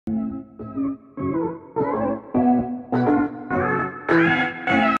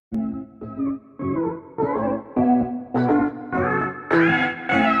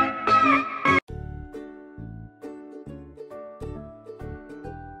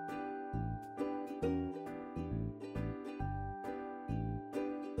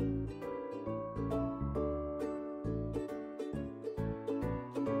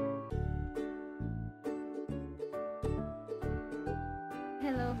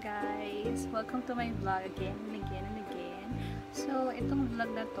guys! Welcome to my vlog again and again and again. So, itong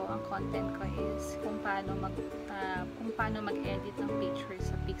vlog na to, ang content ko is kung paano mag-edit ng picture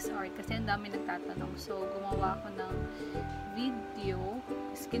sa PicSart kasi ang dami nagtatanong. So, gumawa ako ng video,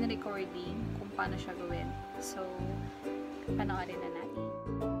 screen recording kung paano siya gawin. So, panoorin na natin.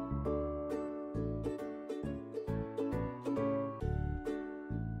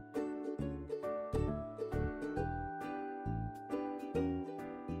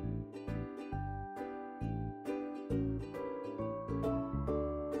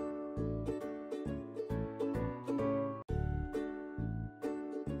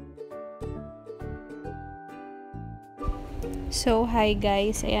 So, hi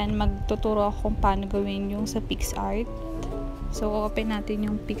guys. Ayan, magtuturo ako kung paano gawin yung sa PicSart. So, open natin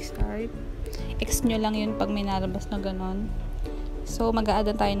yung PicSart. X nyo lang yun pag may nalabas na ganon. So,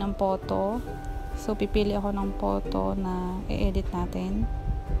 mag-a-add tayo ng photo. So, pipili ako ng photo na i-edit natin.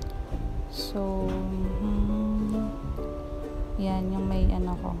 So, yan, yung may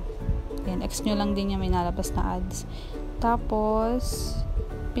ano ko. Yan, X nyo lang din yung may nalabas na ads. Tapos,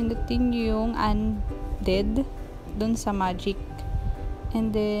 pindutin nyo yung undead dun sa magic,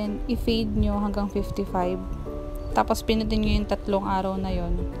 and then i-fade nyo hanggang 55, tapos pinutin nyo yung tatlong arrow na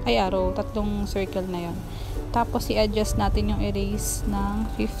yon, tatlong circle na yon, tapos i-adjust natin yung erase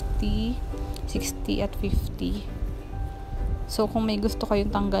ng 50, 60 at 50. So kung may gusto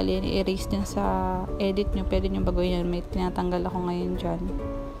kayong tanggalin, i-erase din sa edit nyo, pwede nyo baguhin yan. May tinatanggal ako ngayon dyan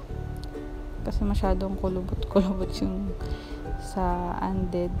kasi masyadong kulubot yung sa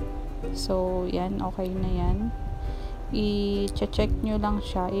undead. So yan, okay na yan. I-check nyo lang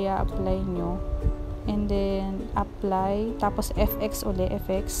siya, i-apply nyo, and then apply, tapos FX uli,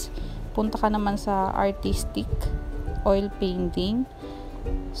 FX, punta ka naman sa artistic oil painting.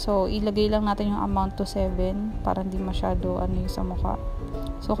 So ilagay lang natin yung amount to 7 para hindi masyado yung sa mukha.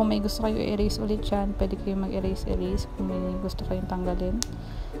 So kung may gusto kayo i-erase ulit yan, pwede kayo mag-erase kung may gusto kayong tanggalin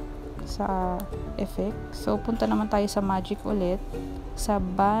sa effect. So punta naman tayo sa magic ulit, sa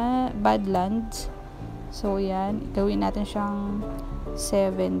Badlands. So, yan. Gawin natin siyang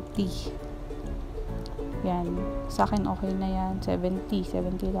 70. Yan. Sa akin, okay na yan. 70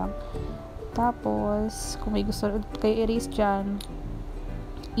 lang. Tapos, kung may gusto kayo erase dyan,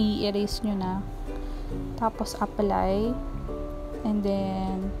 i-erase nyo na. Tapos, apply. And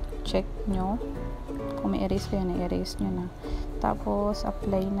then, check nyo. Kung may erase kayo, na-erase nyo na. Tapos,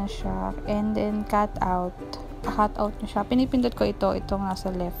 apply na siya. And then, cut out. Cut out nyo siya. Pinipindot ko itong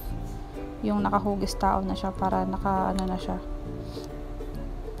nasa left. Yung nakahugis tao na siya para naka-ano na siya.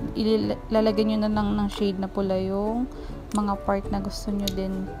 Ilalagay nyo na lang ng shade na pula yung mga part na gusto nyo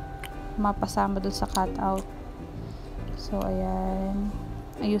din mapasama dun sa cutout. So, ayan.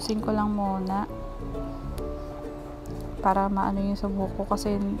 Ayusin ko lang muna para maano yung sa buhok ko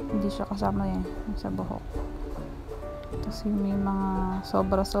kasi hindi siya kasama yung sa buhok. Kasi may mga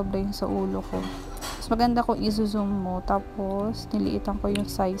sobra-sobra yung sa ulo ko. Mas maganda kung i-zoom mo, tapos niliitan ko yung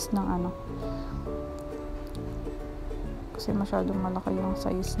size ng kasi masyadong malaki yung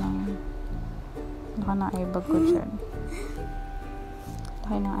size ng eyebag ko dyan.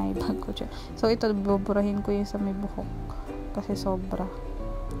 Laki ng eyebag ko dyan. So ito, buburahin ko yung sa may buhok kasi sobra.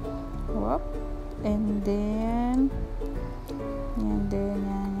 Whoop. And then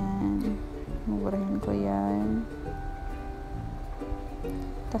yan. Buburahin ko yan.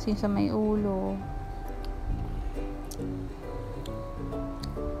 Tapos yung sa may ulo,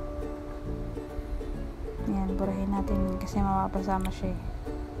 yan, burahin natin kasi mapapasama siya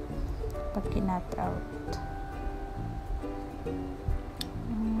pag kinat out.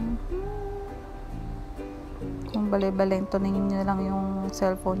 Kung balay-balay, tuningin nyo lang yung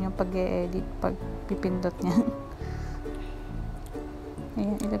cellphone yung pag-e-edit, pag pipindot niya.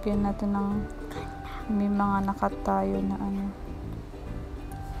 Ayan, ilagyan natin ng may mga nakat tayo na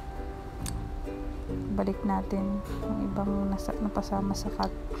balik natin yung ibang napasama sa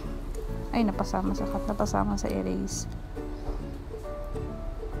cut. Napasama sa erase.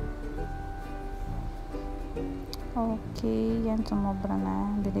 Okay, yan, sumobra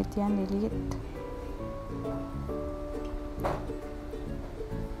na. Delete yan, delete.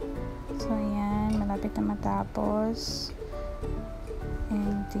 So, yan, malapit na matapos.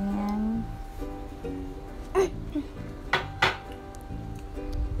 And yan.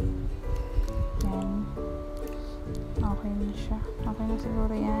 Okay na siya. Okay na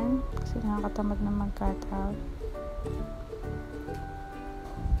siguro yan. Kasi nakakatamad na mag-cut out.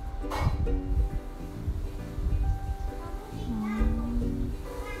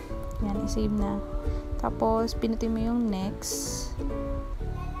 Yan, i-save na. Tapos, pinutin mo yung next.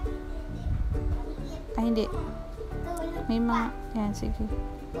 Ay, hindi. May mga, yan, sige.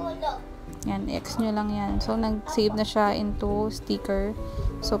 Yan, i-X nyo lang yan. So, nag-save na siya into sticker.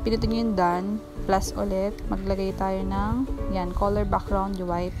 So, pinutin nyo yung done. Plus ulit, maglagay tayo ng, yan, color background.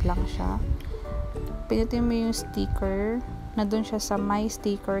 Wipe lang siya. Pinutin mo yung sticker. Nandun siya sa my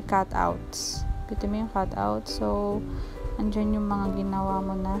sticker cutouts. Pinutin mo yung cutout. So, andyan yung mga ginawa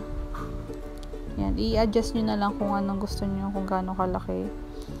mo na. Yan, i-adjust nyo na lang kung anong gusto nyo, kung gaano kalaki.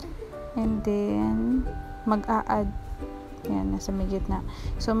 And then, mag-a-add. Yan, nasa may gitna.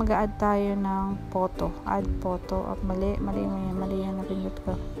 So, mag-a-add tayo ng photo. Add photo. Mali yan napindot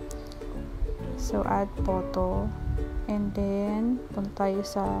ko. So, add photo. And then, punta tayo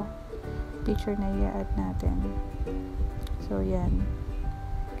sa picture na i-add natin. So, yan.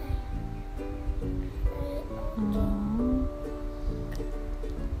 Yan.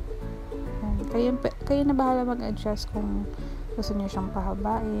 Kayo na bahala mag-adjust kung gusto nyo siyang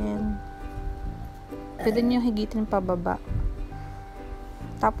pahabain. Pwede nyo higitin pababa.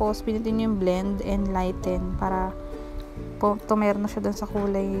 Tapos, pinitin nyo yung blend and lighten para tumero na siya dun sa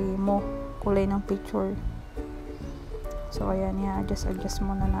kulay mo. Kulay ng picture. So, ayan. Adjust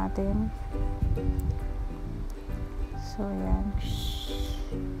muna natin. So, ayan.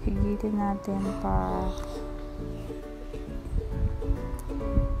 Higitin natin pa.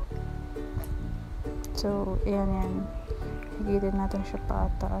 So, ayan. Higitin natin siya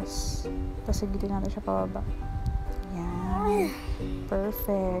pataas. Tapos, higitin natin siya pababa. Yan.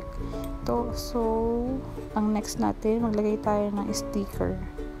 Perfect. So, ang next natin, maglagay tayo ng sticker.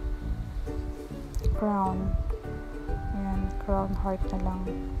 Crown. Ayan. Crown heart na lang.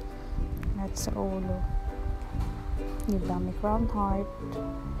 At sa ulo. Diba? May crown heart.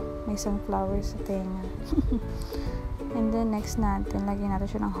 May sunflower sa tenga. And then, next natin, lagyan natin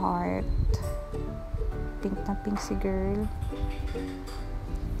siya ng heart. Pink na pink si girl.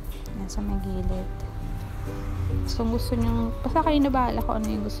 Yan, sa may gilid. So, gusto nyo, basta kayo na bahala kung ano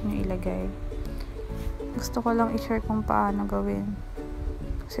yung gusto nyo ilagay. Gusto ko lang i-share kung paano gawin.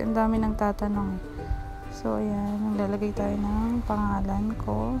 Kasi ang dami nang tatanong. So, ayan, naglalagay tayo ng pangalan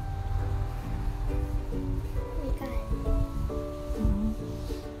ko.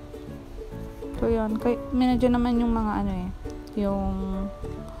 So, yan. Minadya naman yung mga yung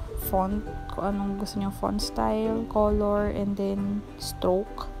font, kung anong gusto nyo, font style, color, and then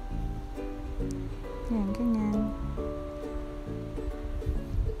stroke. Yan, ganyan.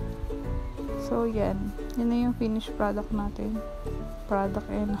 So, yan. Yan na yung finished product natin.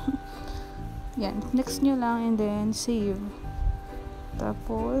 Yan. Next nyo lang, and then save.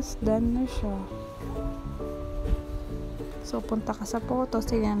 Tapos, done na siya. So, punta ka sa photos,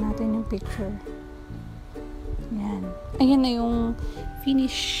 tignan natin yung picture. Yan. Ayan na yung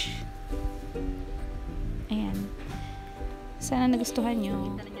finish. Ayan. Sana nagustuhan nyo.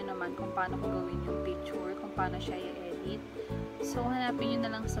 Kita nyo naman kung paano ko gawin yung picture, kung paano siya i-edit. So, hanapin nyo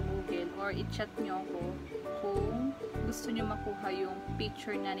na lang sa Google or i-chat nyo ako kung gusto nyo makuha yung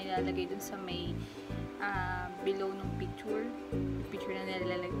picture na nilalagay dun sa may below ng picture. Picture na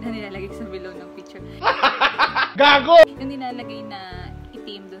nilalagay sa below ng picture. Gago! Yung nilalagay na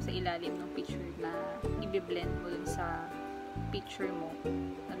itim dun sa ilalim ng picture na i-blend mo dun sa picture mo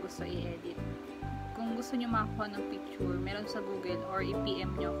na gusto i-edit. Kung gusto nyo makakuha ng picture, meron sa Google or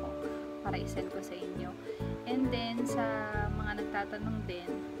i-PM nyo ko para i-send ko sa inyo. And then, sa mga nagtatanong din,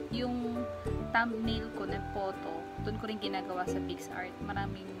 yung thumbnail ko na photo, dun ko rin ginagawa sa PicsArt.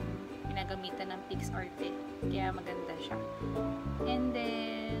 Maraming pinagamitan ng PicsArt kaya maganda siya. And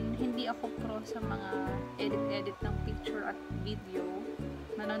then, hindi ako pro sa mga edit ng picture at video.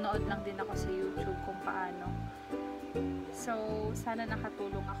 Nanonood lang din ako sa YouTube kung paano. So, sana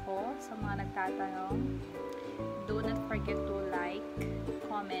nakatulong ako sa mga nagtatanong. Do not forget to like,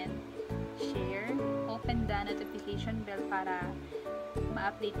 comment, share, open the notification bell para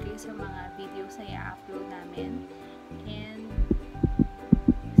ma-update kayo sa mga videos na i-upload namin. And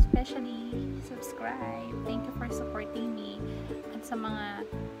especially, subscribe. Thank you for supporting me. At sa mga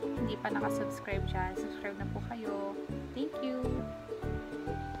hindi pa nakasubscribe dyan, subscribe na po kayo. Thank you!